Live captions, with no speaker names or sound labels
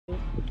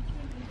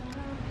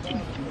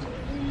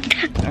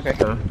Okay.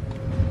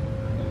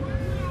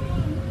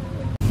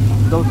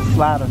 Those are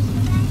sliders.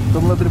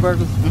 Those little bitty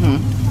burgers.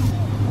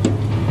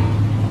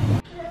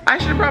 I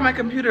should have brought my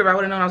computer if I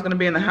would have known I was gonna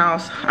be in the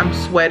house. I'm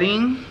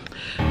sweating.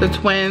 The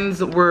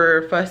twins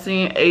were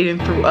fussing. Ayden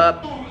threw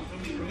up.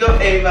 Go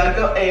Ava,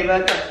 go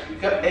Ava,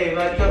 go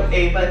Ava, go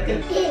Ava,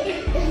 go. Come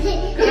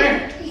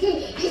here.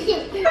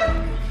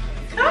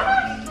 Come on.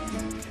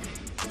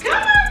 Come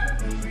on.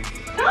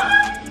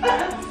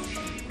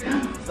 Come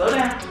on. Slow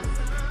down.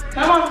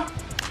 Come on.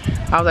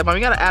 I was like, Mom,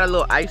 you gotta add a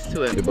little ice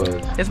to it.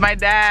 It's my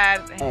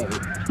dad.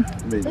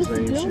 Made the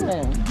same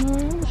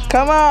shit.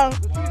 Come on.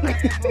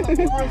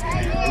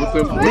 with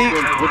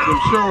them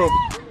syrup.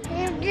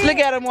 Look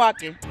at him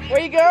walking.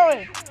 Where you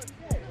going?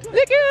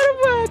 Look at him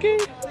walking.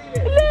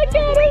 Look at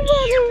him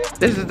walking.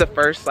 This is the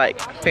first like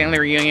family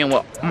reunion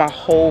with my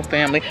whole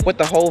family, like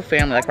my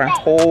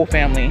whole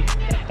family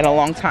in a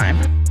long time.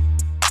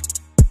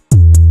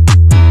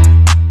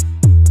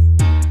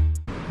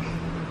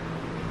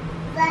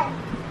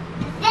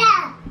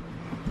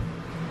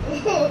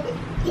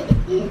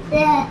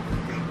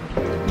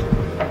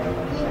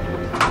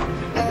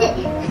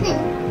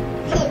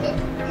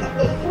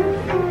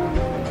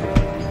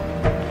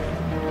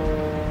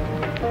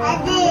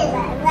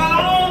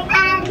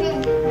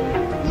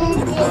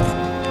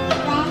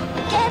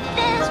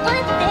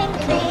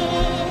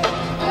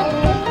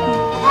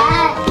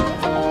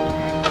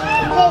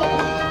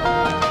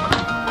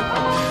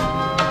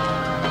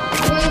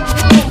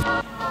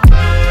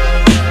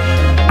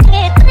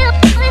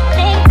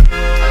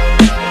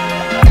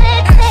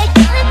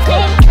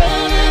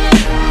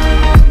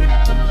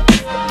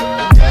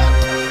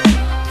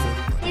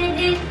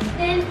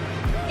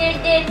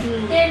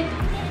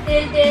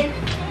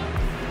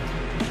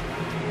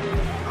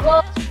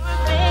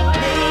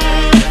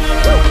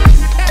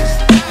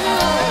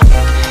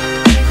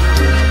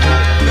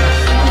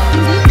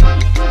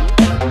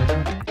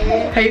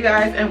 Hey you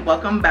guys, and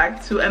welcome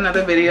back to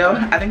another video.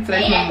 I think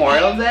today's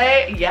Memorial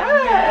Day.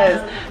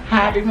 Yes!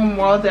 Happy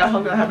Memorial Day. I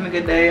hope you're having a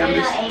good day. I'm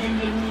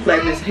just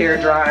letting this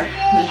hair dry,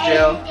 this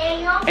gel.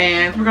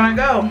 And we're gonna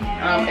go.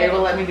 Ava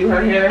let me do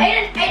her hair.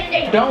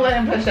 Don't let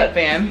him touch that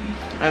fan.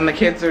 And the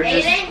kids are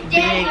just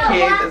being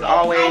kids as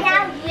always.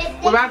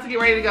 We're about to get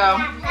ready to go.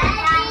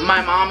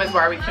 My mom is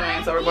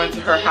barbecuing, so we're going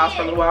to her house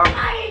for a little while.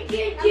 I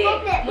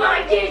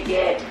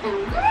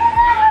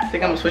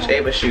think I'm gonna switch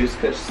Ava's shoes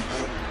because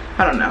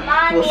I don't know.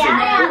 We'll see.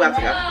 We're about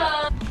to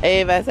go.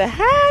 Ava said,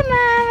 hi,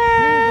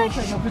 Mama. Don't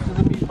take no pictures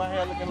of me with my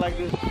hair looking like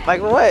this.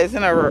 Like what? It's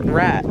in a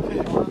rat.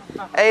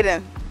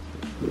 Ayden.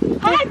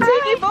 Hi,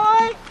 Tiki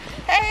boy.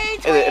 Hey,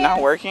 twin. Is it not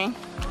working?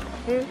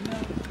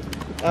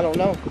 I don't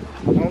know.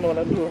 I don't know what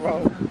I'm doing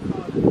wrong.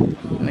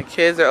 And the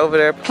kids are over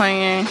there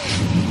playing.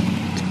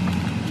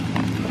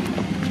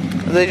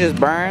 They just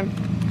burn?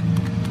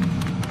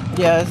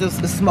 Yeah, it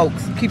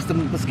smokes. Keeps the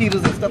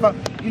mosquitoes and stuff out.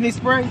 You need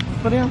spray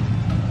for them?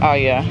 Oh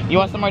yeah. You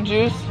want some more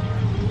juice?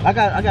 I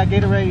got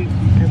Gatorade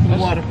and some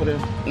water for them.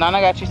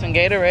 Nana got you some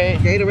Gatorade.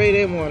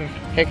 Gatorade and water.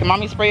 Hey, can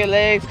mommy spray your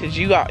legs? Cause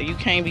you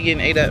can't be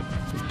getting ate up.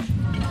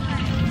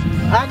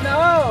 I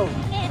know.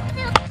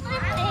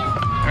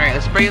 All right,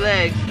 let's spray your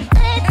legs.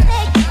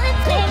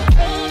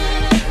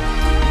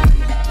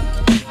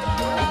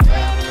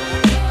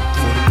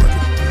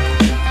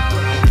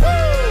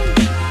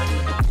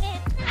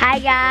 Hi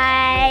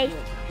guys,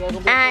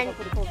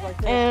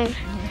 and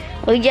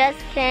we just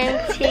came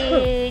to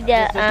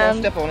the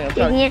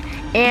Disney,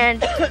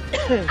 and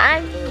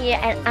I'm here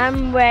and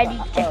I'm ready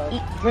to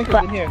eat.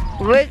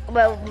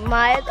 But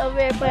Maya's over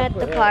there playing at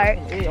the park,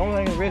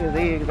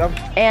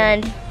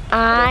 and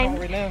I'm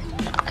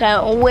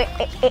can't wait.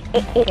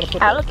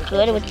 I look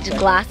good with these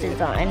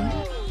glasses on.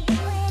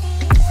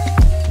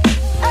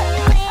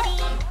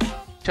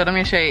 Show them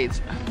your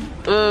shades.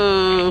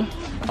 Ooh.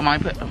 Oh,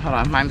 hold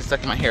on, mine's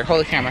stuck in my hair.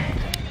 Hold the camera.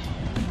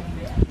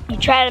 You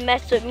try to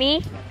mess with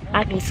me,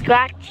 I can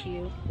scratch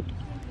you.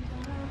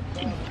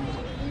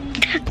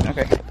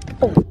 Okay.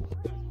 Oh.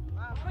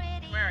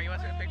 Mary, you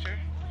want to take a picture?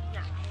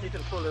 You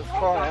can pull this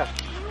car out.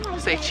 You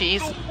say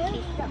cheese?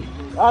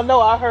 I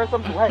know, I heard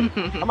something. Hey,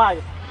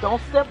 Amayah,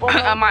 don't step on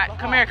Amayah,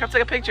 come here, come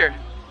take a picture.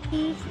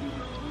 It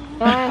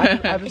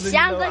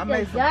sounds like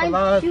a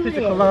gun shooting.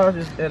 Picture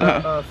collages at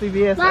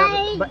CVS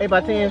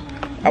 8x10.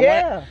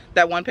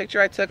 That one picture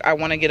I took, I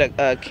want to get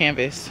a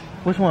canvas.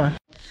 Which one?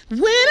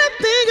 When I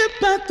think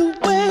about the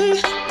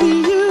way we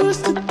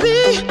used to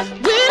be,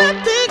 when I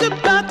think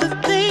about the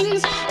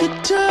things you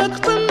took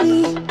from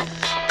me,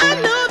 I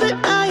know that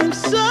I am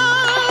so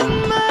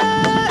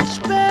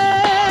much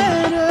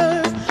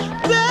better.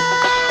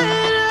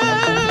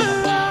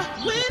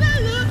 When I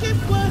look at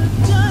what I've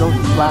done. Those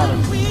are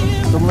sliders.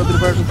 Some little bit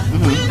of burgers.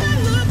 When I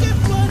look at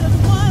what I've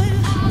won,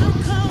 I've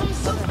come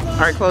so far. All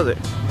right, close it.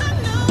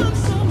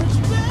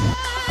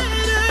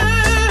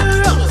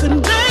 And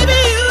baby,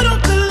 you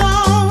don't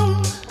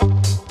belong.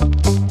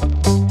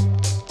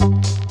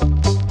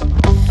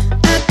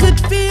 I could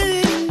feel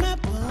it in my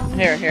bones.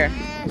 Here.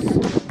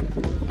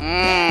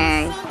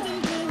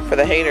 For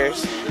the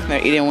haters,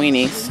 they're eating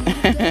weenies.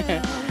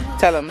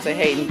 Tell them, say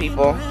hating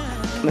people.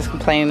 Let's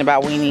complain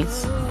about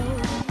weenies.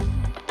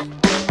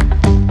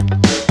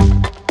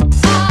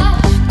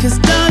 Cause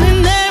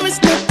darling, there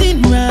is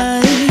nothing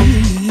right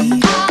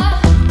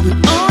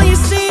when all you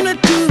seem to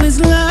do is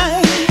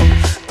lie.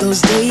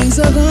 Those days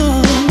are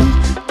gone.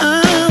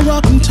 I'm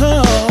walking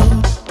tall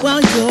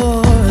while you're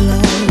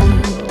alone.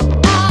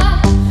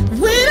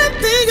 When I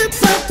think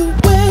about the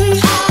way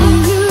we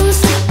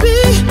used to be,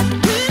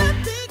 when I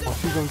think about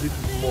She's gonna get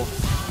you more.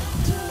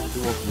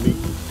 You want some meat?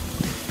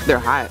 They're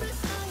hot.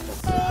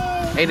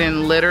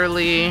 Ayden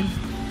literally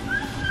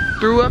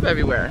threw up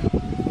everywhere.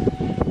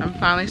 I'm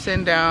finally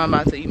sitting down,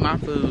 about to eat my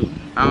food.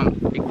 I'm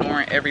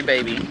ignoring every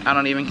baby. I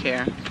don't even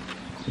care.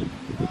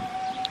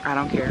 I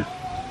don't care.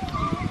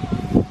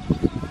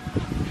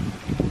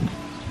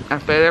 I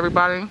fed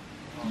everybody.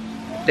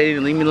 They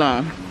didn't leave me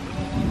alone.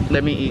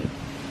 Let me eat.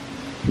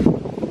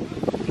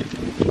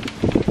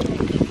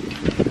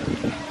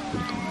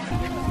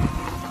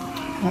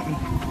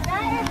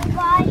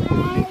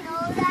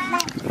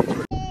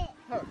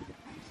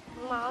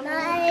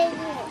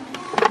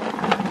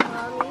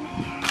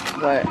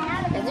 What?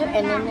 Is there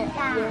internet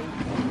here?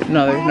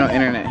 No, there's no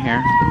internet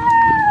here.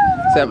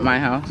 Except my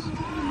house.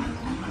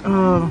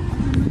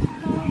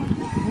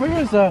 Where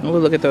is that? We'll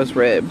look at those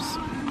ribs.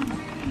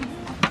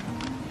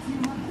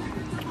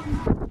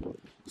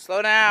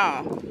 Slow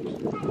down.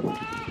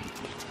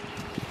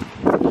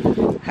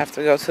 Have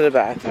to go to the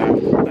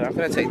bathroom. But I'm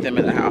gonna take them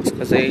in the house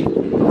because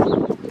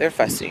they're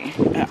fussy.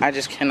 I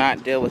just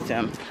cannot deal with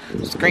them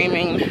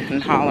screaming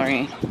and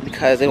hollering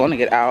because they want to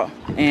get out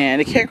and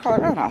they can't crawl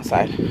around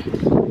outside.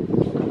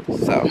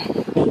 So,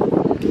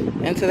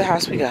 into the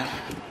house we go.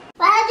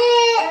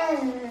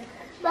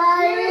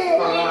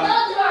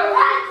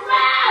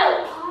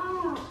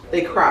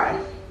 They cry.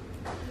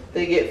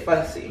 They get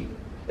fussy.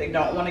 They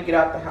don't want to get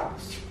out the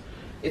house.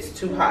 It's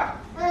too hot.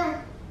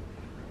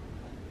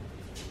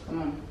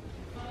 Come on.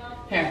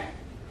 Here.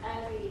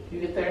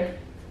 You get there.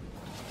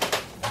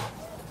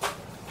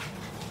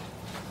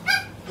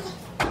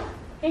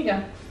 Here you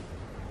go.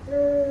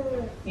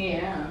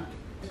 Yeah.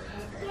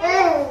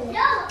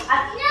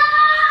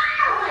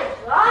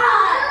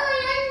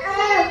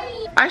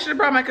 I should have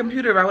brought my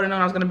computer if I would have known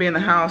I was going to be in the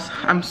house.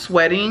 I'm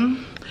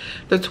sweating.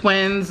 The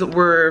twins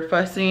were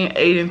fussing.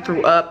 Ayden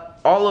threw up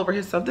all over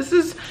his stuff.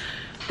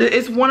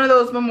 It's one of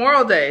those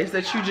Memorial Days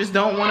that you just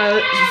don't want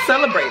to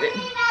celebrate it.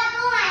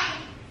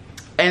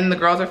 And the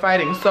girls are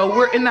fighting. So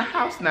we're in the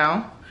house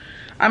now.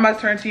 I'm about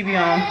to turn TV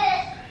on.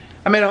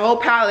 I made a whole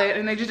palette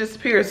and they just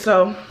disappeared.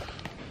 So,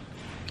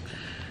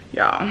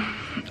 y'all,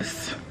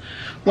 it's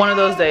one of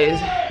those days.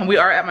 And we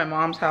are at my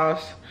mom's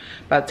house.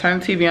 About to turn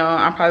the TV on.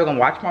 I'm probably gonna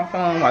watch my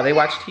phone while they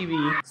watch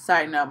TV.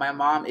 Side note, my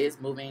mom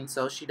is moving,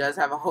 so she does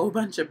have a whole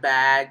bunch of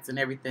bags and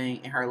everything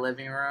in her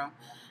living room.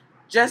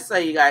 Just so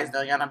you guys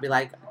know, y'all don't be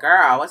like,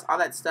 girl, what's all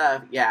that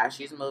stuff? Yeah,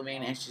 she's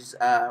moving and she's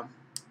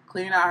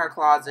cleaning out her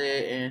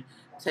closet and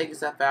taking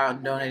stuff out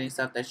and donating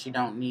stuff that she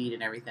don't need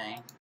and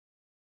everything.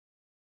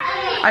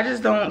 I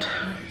just don't.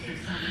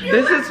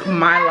 This is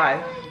my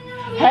life.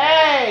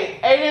 Hey,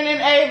 Ayden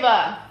and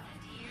Ava.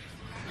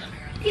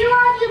 You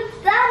want to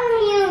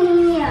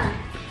vacuum here?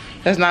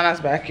 That's not us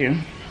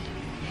vacuum.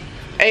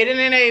 Ayden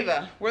and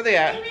Ava, where they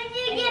at? Did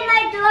you get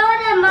my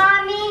stroller,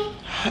 Mommy?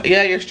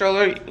 Yeah, your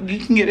stroller. You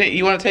can get it.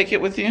 You want to take it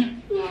with you?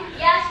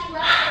 Yeah, she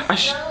left the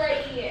stroller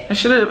here. I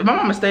should have. If my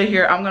mama stay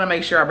here, I'm gonna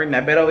make sure I bring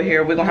that bed over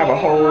here. We're gonna have a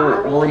whole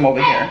room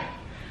over here.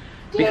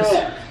 Because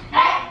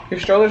your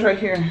stroller's right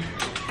here.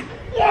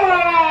 Yay!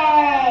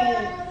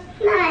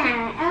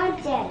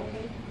 I'm jelly.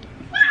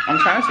 I'm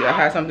trying to see. I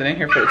had something in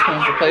here for the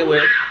twins to play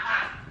with,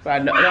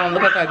 but it don't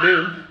look like I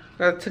do.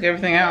 I took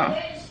everything out.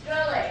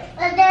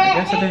 I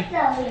guess I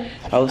did.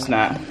 Oh, it's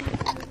not.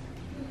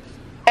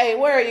 Hey,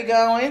 where are you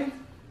going?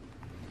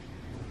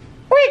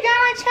 Where you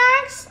going,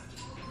 Chunks?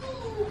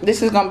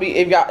 This is gonna be,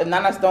 if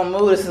none of us don't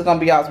move, this is gonna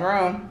be y'all's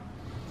room.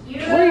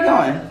 Where are you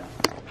going?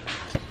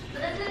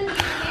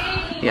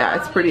 Yeah,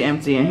 it's pretty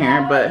empty in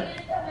here, but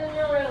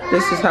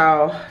this is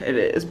how it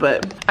is.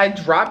 But I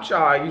dropped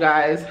y'all, you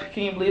guys.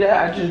 Can you believe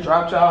that? I just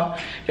dropped y'all.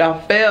 Y'all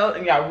fell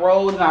and y'all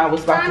rolled and I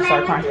was about to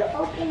start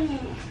crying.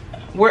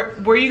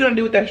 What are you gonna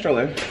do with that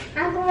stroller?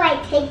 I'm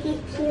gonna take it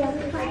to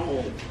the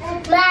plane.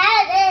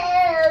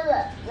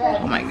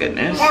 Oh my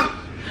goodness.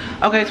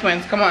 Okay,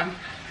 twins, come on.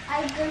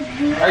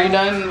 Are you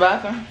done in the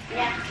bathroom?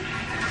 Yeah.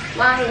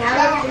 Mommy,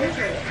 how do you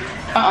do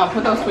it?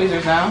 Put those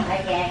tweezers down.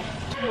 Okay.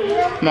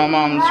 My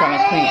mom's trying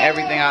to clean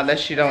everything out that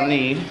she don't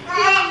need.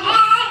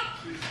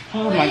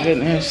 Oh my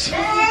goodness.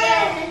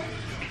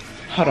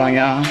 Hold on,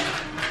 y'all.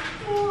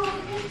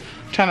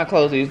 Trying to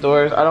close these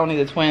doors. I don't need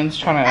the twins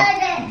trying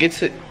to get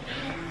to,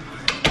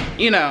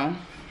 you know,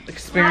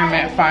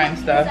 experiment, find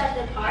stuff.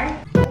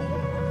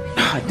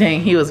 Oh,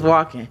 dang, he was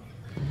walking.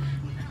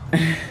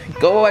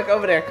 Go back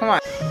over there, come on.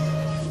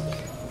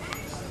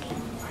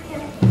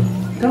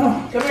 Come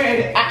on, come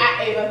here,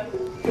 Ayden. Ava.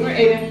 Come here,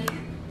 Ayden.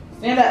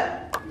 Stand up.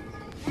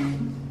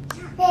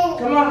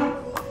 Come on.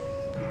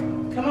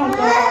 Come on,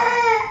 go on.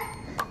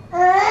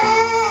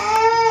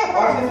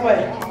 Walk this way.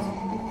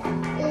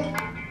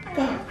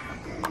 Go.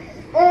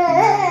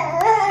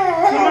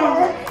 Come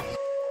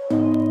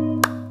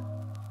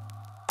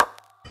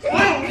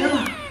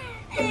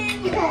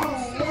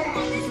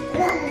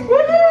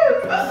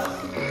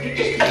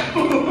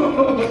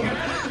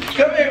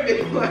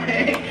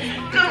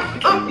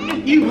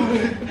You.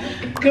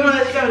 Come on,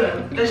 let's show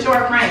them. Let's show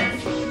our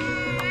friends.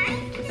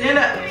 Stand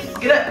up.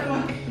 Get up. Come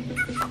on.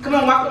 Come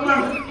on, walk with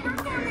mama.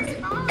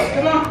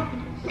 Come on.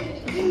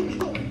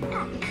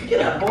 Get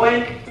up,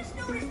 boy.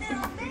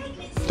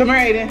 Come here,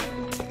 Ayden.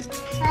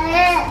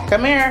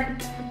 Come here.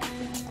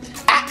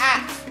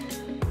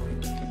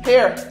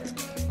 Here.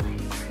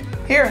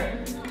 Here.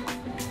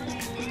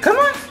 Come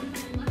on.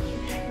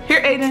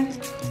 Here, Ayden.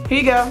 Here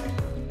you go.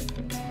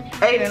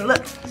 Ayden,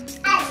 look.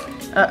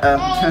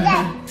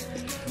 Uh-oh.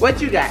 What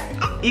you got?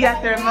 You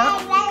got the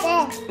remote?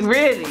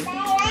 Really?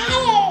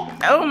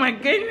 Oh my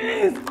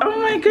goodness. Oh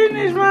my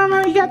goodness,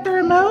 Mama. You got the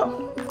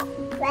remote?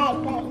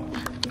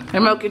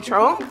 Remote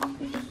control?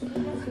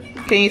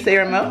 Can you say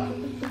remote?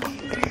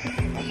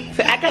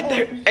 So I got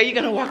the, are you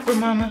gonna walk for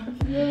Mama?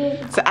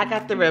 So I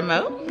got the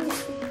remote?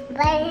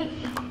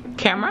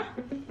 Camera?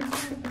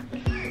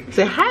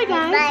 Say hi,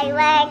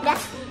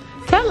 guys.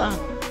 Tell them.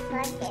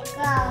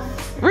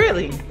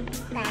 Really?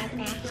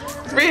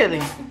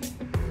 Really?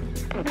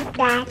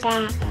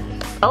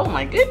 Oh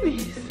my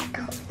goodness.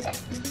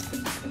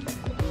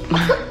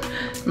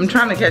 I'm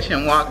trying to catch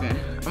him walking.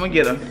 I'm gonna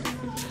get him.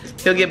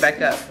 He'll get back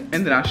up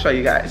and then I'll show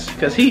you guys.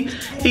 Cause he's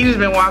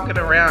been walking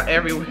around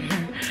everywhere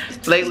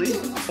lately.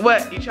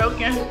 What, you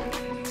choking?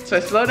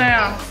 So slow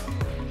down.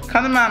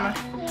 Come to Mama.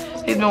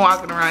 He's been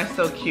walking around, he's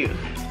so cute.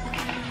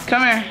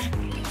 Come here.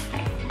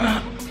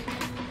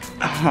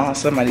 Oh,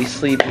 somebody's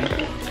sleeping.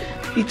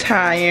 He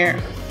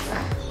tired.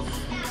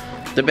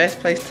 The best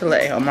place to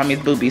lay on Mommy's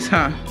boobies,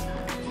 huh?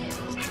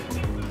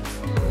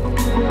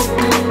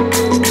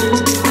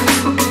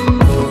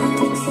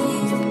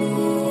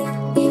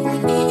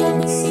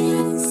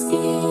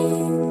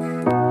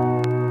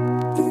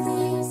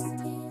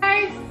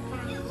 Hi.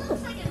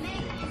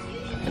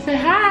 Say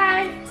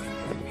hi.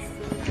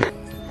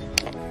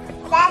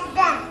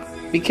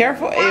 Be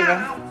careful,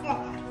 Ava.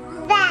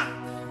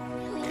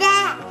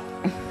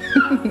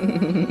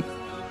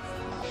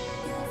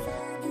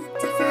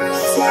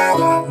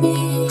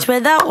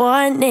 Without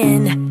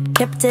warning,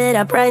 kept it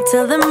up right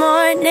till the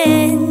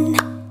morning.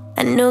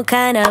 A new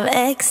kind of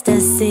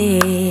ecstasy.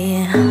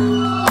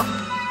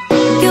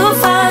 You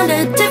found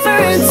a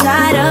different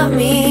side of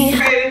me.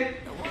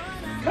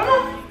 Come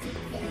on.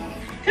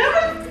 Come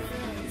on.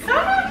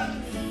 Come on.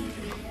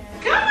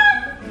 Come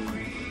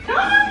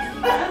on.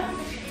 Come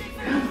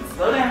on.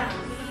 Slow down.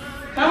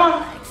 Come on.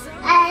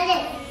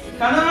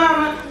 Come on,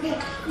 Mama. Come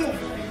on.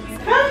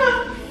 Come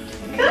on.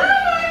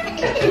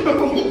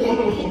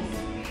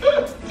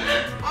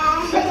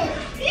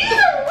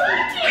 You're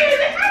working.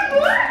 I'm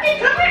working.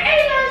 Come here,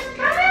 Ava.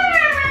 Come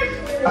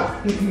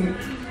here.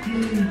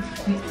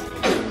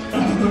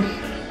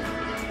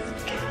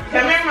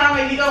 Come here, Mama.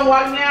 You gonna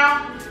walk now?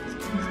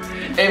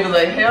 Ava's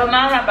like, hell no,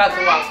 I'm not about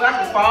to walk. So I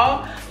can fall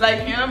like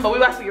him, but we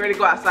about to get ready to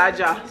go outside,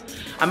 y'all.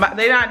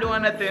 They're not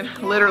doing nothing,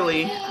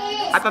 literally.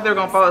 I thought they were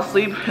gonna fall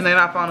asleep, and they're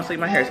not falling asleep.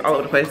 My hair's all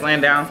over the place,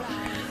 laying down.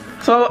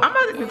 So I'm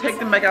about to take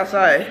them back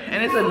outside,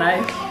 and it's a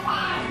nice,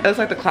 it looks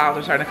like the clouds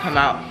are starting to come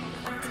out.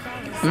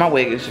 My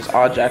wig is just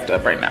all jacked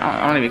up right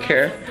now. I don't even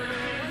care.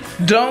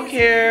 Don't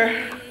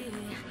care.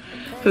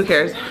 Who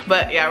cares?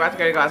 But yeah, we're about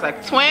to go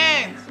outside.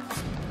 Twins!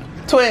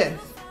 Twins!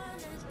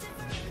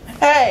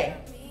 Hey!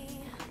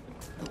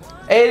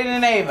 Ayden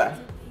and Ava.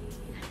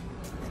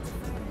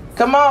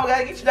 Come on, we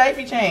gotta get your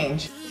diaper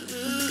changed.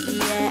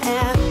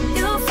 Yeah,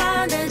 you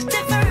found a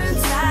different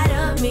side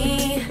of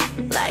me.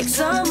 Like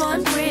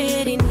someone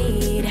pretty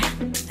need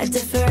a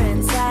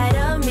different side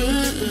of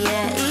me.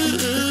 Yeah,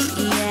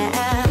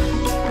 yeah.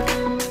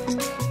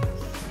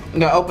 You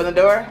gonna open the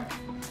door?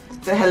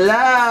 Say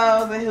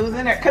hello. Say who's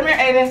in there. Come here,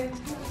 Ayden.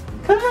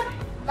 Come here.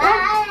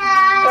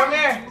 Bye. Come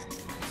here.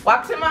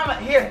 Walk to Mama.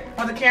 Here,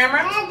 on the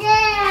camera.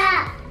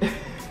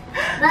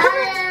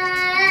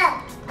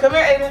 Come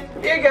here,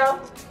 Ayden. Here you go.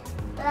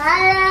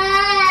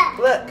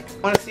 Look,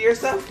 wanna see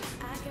yourself?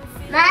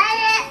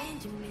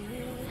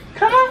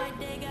 Come on.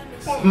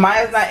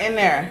 Maya's not in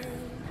there.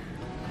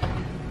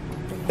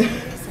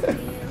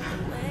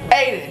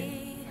 Ayden.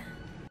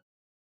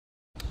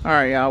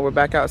 Alright, y'all, we're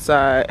back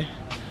outside.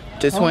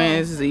 The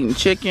twins is eating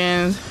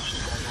chickens.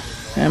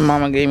 And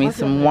Mama gave me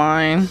some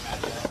wine.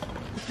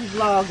 She's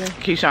vlogging.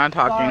 Keyshawn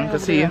talking,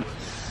 cause he. I'm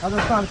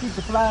just trying to keep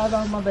the flies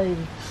off my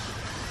baby.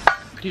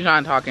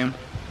 Keyshawn talking.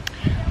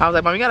 I was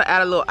like, Mom, you gotta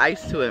add a little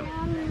ice to it.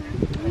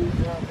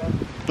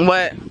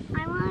 What?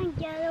 I want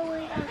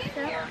Gatorade or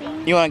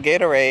something. You want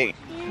Gatorade?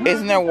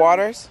 Isn't there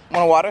waters?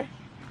 Want water?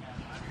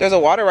 There's a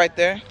water right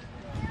there.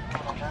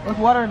 What's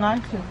water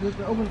nice?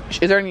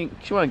 Is there any?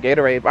 She want a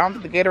Gatorade, but I don't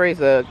think the Gatorade's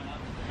a.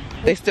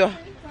 They still.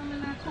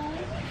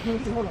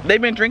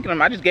 They've been drinking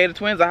them. I just gave the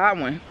twins a hot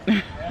one.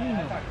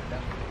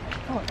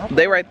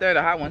 They right there,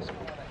 the hot ones.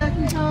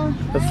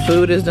 The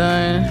food is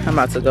done. I'm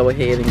about to go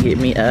ahead and get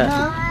me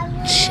a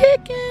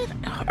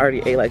chicken. I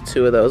already ate like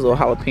 2 of those little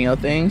jalapeno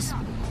things.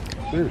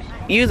 Serious?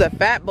 You's a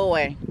fat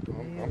boy.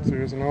 I'm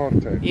serious in heart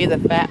attack. You's a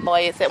fat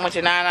boy. You sitting with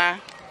your nana.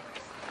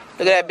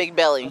 Look at that big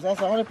belly. That's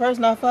the only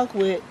person I fuck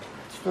with.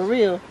 For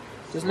real.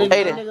 Just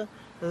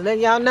letting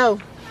y'all know.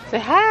 Say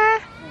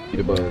hi.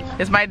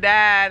 It's my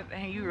dad.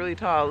 Hey, you really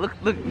tall. Look,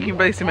 you can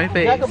barely see my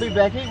face. Jack will be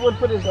back. He would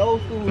put his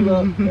old school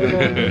up.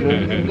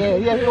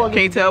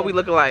 Can you tell we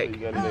look alike?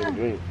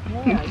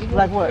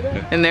 Like what?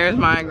 And there's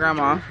my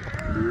grandma.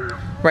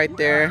 Right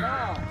there.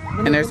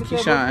 And there's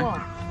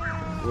Keyshawn.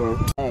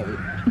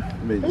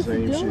 Made the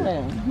same shit.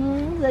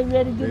 Like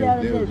ready to get out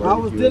of here. I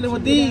was dealing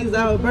with these.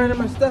 I was burning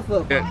my stuff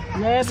up.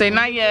 Say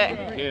not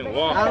yet. Can't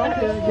walk. I don't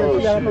care.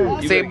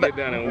 You Say, better get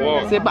down and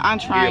walk. Say, but I'm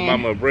trying. Give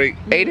mama a break.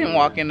 Ayden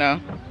walking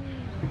though.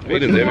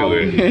 Ayden's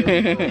everywhere.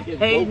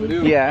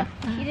 Yeah.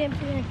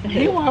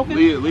 He walking.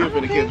 Leah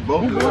finna catch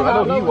both of them.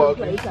 I know he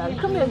walking.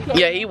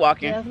 Yeah, he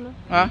walking.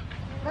 Huh?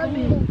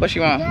 What she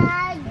want?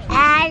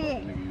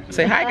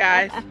 Say hi,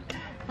 guys.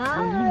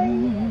 Hi.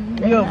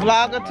 You a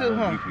vlogger too,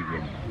 huh?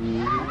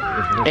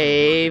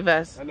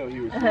 Ava.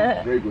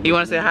 You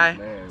want to say hi?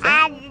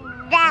 Hi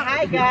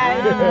guys.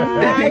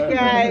 Hi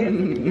guys.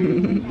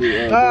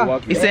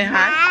 You saying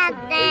hi?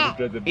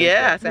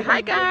 Yeah, say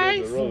hi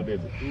guys.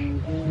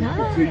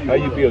 How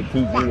you feel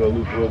 2-0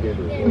 lose 4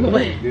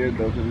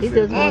 games? He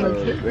just want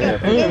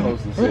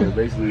to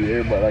basically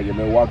everybody like in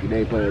Milwaukee they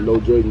ain't playing no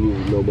Jordan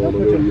music no more on the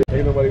radio.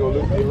 Ain't nobody gonna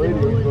listen to the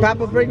radio.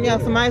 Papa bring y'all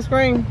some ice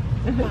cream?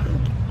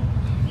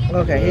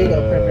 Okay, here you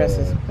go,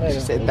 princesses. She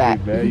said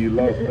that. Man, you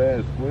lost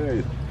fast,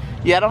 quick.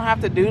 Yeah, I don't have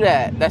to do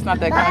that. That's not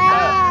that kind of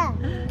cup.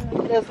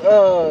 That's,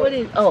 what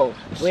is,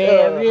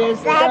 where is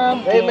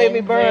Stumpkin? They made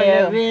me burn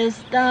them. Where is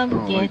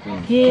Stumpkin?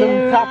 Them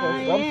Here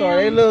toppers. I'm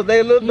sorry,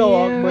 they little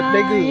dog, but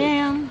they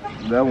good.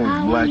 That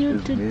one's black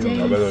as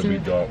hell. I bet it'll be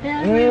dark. You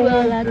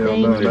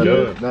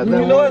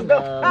know it's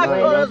dark. I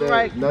know that's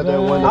right. Not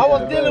that one. I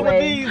was dealing with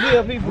these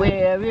here people.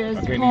 Where is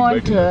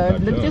Pointer?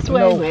 Look this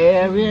way.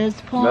 Where is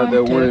Pointer? Not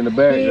that one in the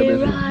back. That is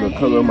the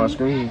color of my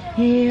screen.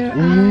 Here I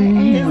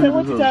am. Say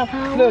what you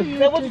talking? Look,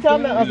 say what you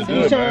talking about,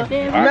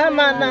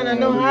 Keyshawn.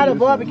 No, how to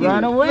barbecue.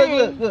 Run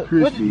away. Look,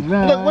 what you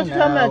talking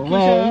about,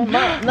 Keyshawn?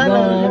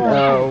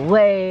 No.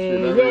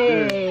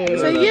 Away.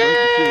 Say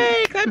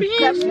yay! Clap your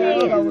hands.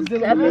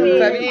 Clap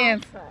your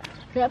hands.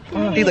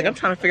 He's like, I'm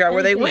trying to figure out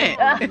where they went.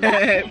 Clap your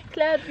hands.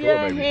 Clap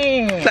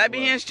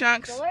your hands,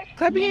 Chunks.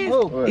 Clap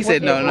your hands. He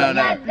said no.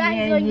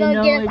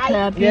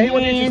 Yeah, he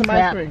went to some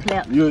ice cream.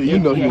 You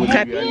know he was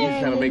trying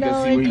to make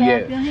us see where he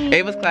at.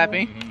 Ava's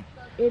clapping.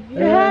 If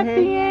you're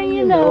happy and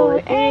you know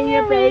it, and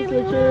your face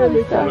is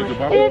truly sorry.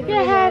 If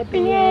you're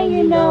happy and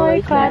you know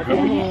it, clap your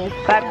hands.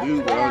 Clap.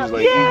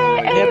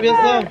 Help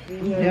yourself.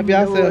 Help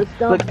yourself.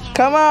 Look,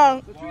 come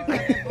on.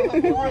 With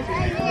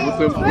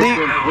them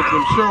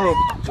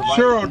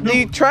Cheryl Do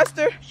you trust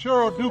her?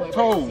 Cheryl Duke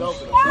toes.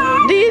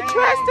 Do you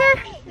trust her?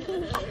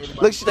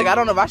 Look, she's like, I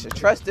don't know if I should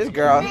trust this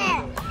girl.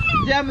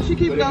 Yeah, but she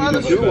keeps the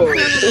other shoes.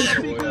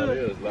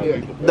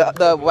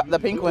 The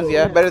pink ones,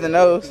 yeah, better than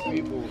those.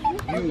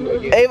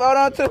 Ava, hold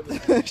on to.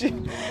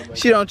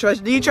 she don't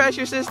trust. Do you trust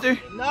your sister?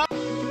 No.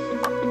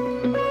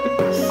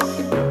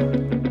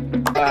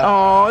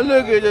 Oh,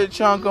 look at the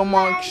chunk of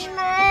monks.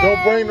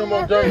 Don't bring them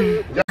on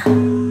dirty.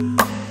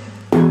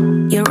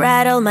 You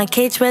rattled my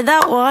cage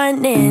without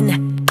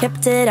warning,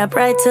 kept it up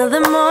right till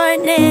the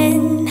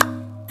morning.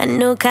 A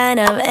new kind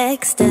of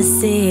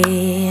ecstasy.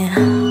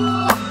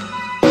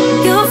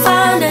 You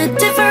found a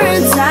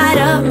different side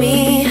of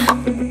me,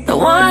 the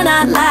one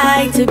I'd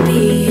like to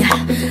be.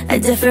 A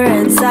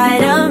different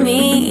side of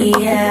me,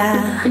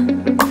 yeah.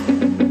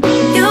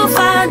 You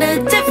found a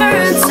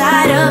different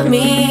side of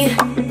me,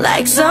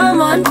 like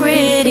someone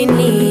pretty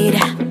neat.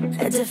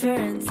 A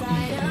different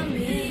side of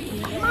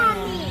me, yeah.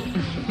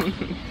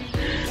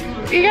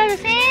 You gotta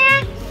see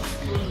it?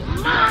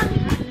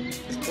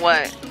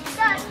 What?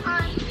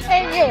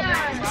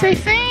 Say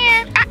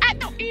sand.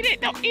 Don't eat it.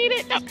 Don't eat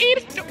it. Don't eat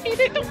it. Don't eat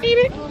it. Don't eat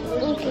it.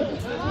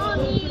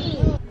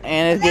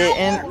 And it's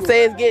getting.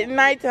 Say it's getting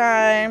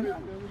nighttime.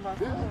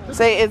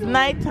 Say it's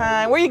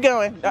nighttime. Where you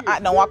going?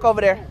 Don't walk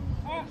over there.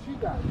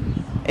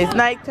 It's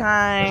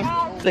nighttime.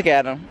 Look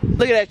at him.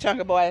 Look at that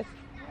chunk of boys.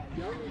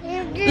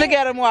 Look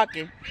at him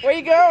walking. Where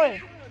you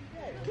going?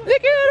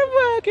 Look at him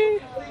walking.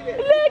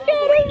 Look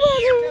at him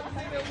walking.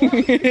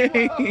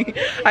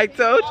 I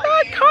told you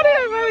I caught it.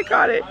 I really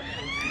caught it.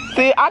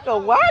 See, I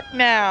can walk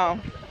now.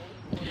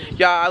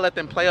 Y'all, I let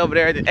them play over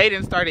there.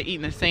 Ayden started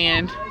eating the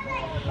sand.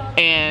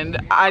 And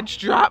I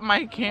dropped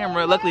my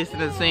camera. Luckily it's in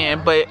the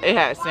sand, but it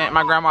had sand.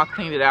 My grandma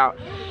cleaned it out.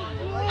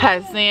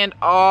 Had sand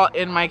all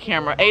in my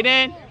camera.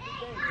 Ayden,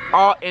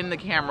 all in the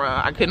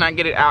camera. I could not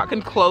get it out. I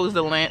couldn't close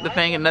the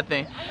thing and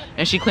nothing.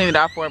 And she cleaned it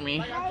out for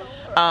me.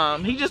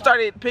 He just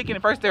started picking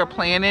it. First they were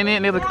playing in it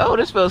and they were like, oh,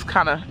 this feels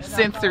kind of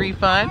sensory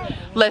fun.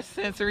 Let's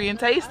sensory and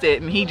taste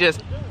it. And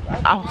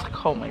I was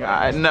like, oh my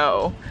God,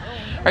 no.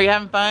 Are you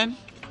having fun?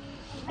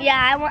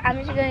 Yeah, I'm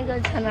just gonna go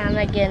to Mama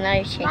and get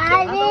another chicken.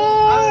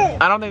 I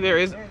don't think there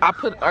is. I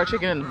put our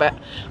chicken in the back.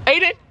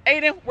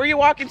 Ayden, where you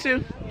walking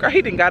to? Girl,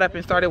 he done got up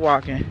and started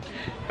walking.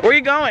 Where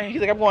you going?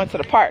 He's like, I'm going to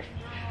the park.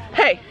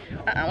 Hey,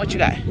 what you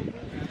got?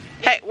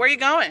 Hey, where you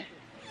going?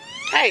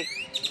 Hey,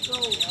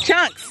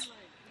 Chunks.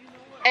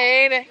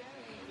 Ayden,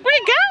 where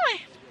you going?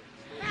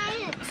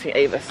 Let's see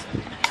Ava's.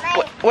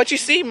 What you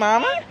see,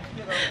 Mama?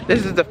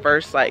 This is the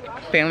first like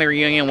family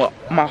reunion with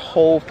my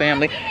whole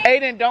family.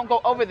 Ayden, don't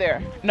go over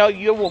there. No,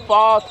 you will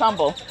fall,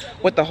 tumble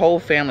with the whole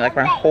family, like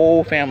my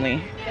whole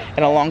family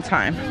in a long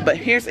time. But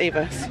here's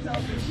Ava's.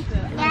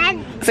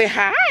 Say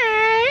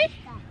hi.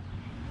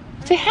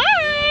 Say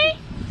hi.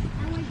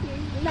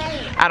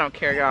 I don't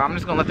care, y'all. I'm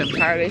just gonna let them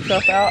tire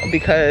themselves out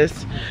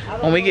because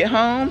when we get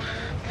home,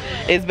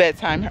 it's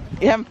bedtime.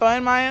 You having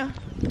fun, Maya?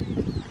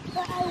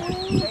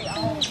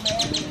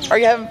 Are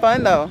you having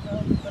fun though?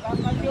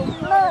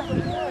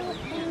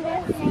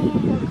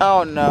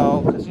 Oh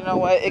no, because you know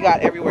what? It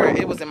got everywhere.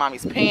 It was in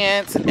mommy's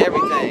pants and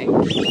everything.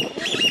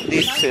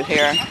 These two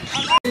here.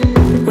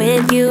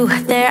 With you,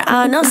 there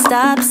are no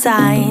stop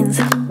signs.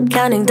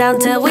 Counting down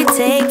till we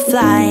take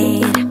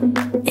flight.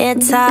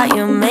 It's how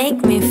you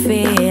make me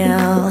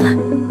feel.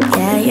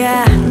 Yeah,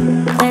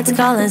 yeah. Let's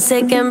call in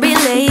sick and be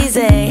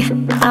lazy.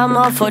 I'm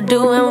all for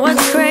doing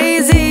what's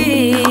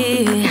crazy.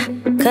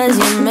 Cause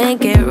you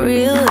make it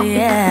real,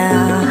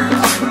 yeah.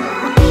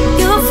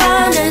 You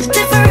found a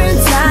different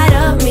side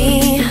of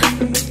me.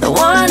 The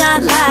one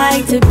I'd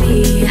like to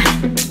be.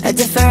 A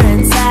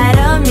different side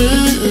of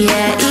me,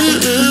 yeah,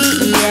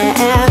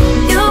 yeah.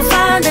 You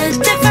found a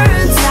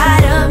different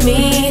side of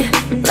me.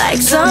 Like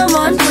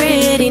someone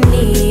pretty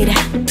neat.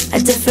 A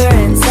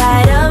different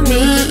side of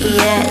me,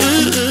 yeah,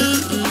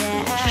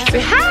 yeah. Say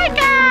hi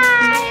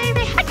guys!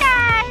 Say hi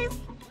guys!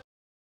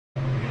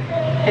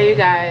 Hey you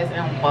guys,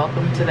 and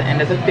welcome to the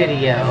end of the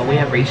video. We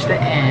have reached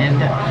the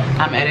end.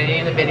 I'm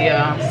editing the video.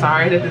 I'm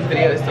sorry that this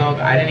video is so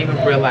long. I didn't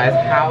even realize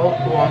how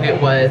long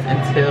it was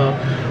until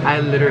I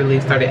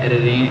literally started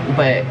editing.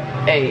 But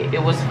hey,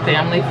 it was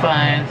family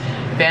fun,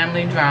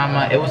 family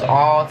drama. It was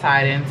all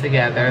tied in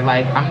together.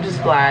 Like, I'm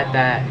just glad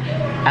that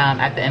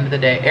at the end of the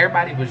day,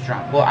 everybody was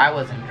drunk. Well, I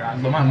wasn't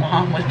drunk, but my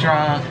mom was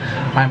drunk,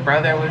 my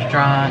brother was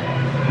drunk,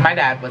 my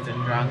dad wasn't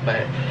drunk,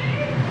 but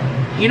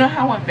you know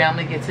how when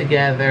family get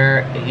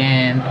together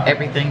and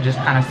everything just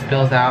kind of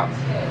spills out?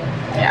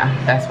 Yeah,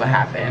 that's what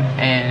happened.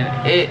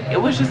 And it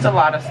was just a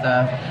lot of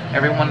stuff.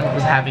 Everyone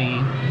was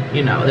having,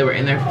 you know, they were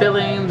in their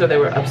feelings or they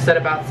were upset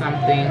about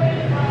something.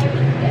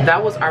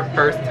 That was our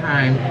first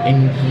time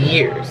in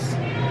years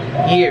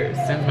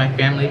since my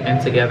family's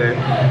been together.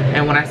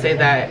 And when I say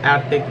that,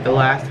 I think the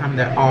last time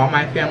that all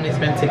my family's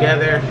been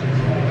together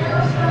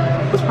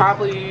was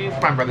probably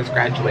for my brother's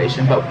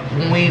graduation. But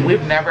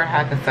we've never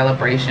had the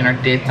celebration or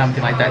did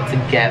something like that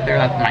together,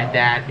 like my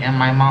dad and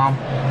my mom,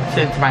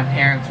 since my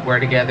parents were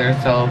together.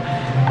 So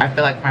I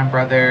feel like my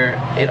brother,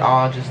 it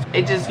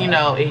just you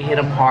know, it hit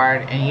him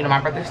hard. And you know, my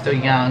brother's still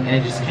young, and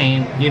it just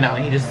came, you know,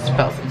 he just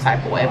felt some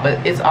type of way.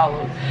 But it's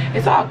all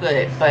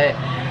good. But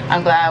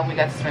I'm glad we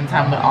got to spend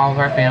time with all of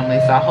our family.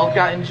 So I hope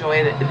y'all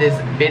enjoyed this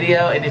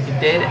video, and if you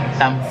did,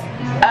 thumbs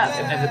up.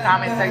 If there's a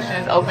comment section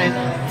is open,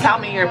 tell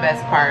me your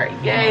best part.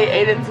 Yay,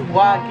 Ayden's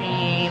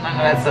walking. I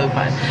know that's so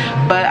fun.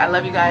 But I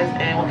love you guys,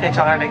 and we'll catch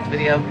y'all in our next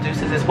video.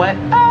 Deuces is what?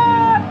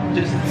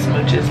 Deuces is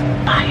Smooches.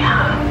 Bye,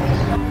 y'all.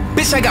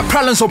 Bitch, I got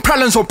problems on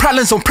problems on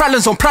problems on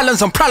problems on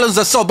problems on problems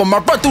I solve them. I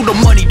run through the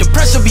money, the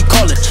pressure be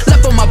calling.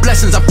 Left on my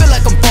blessings, I feel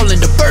like I'm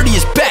falling. The birdie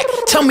is back,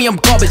 tell me I'm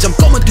garbage. I'm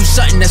going through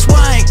something, that's why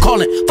I ain't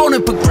calling. Phone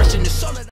and progression is solid.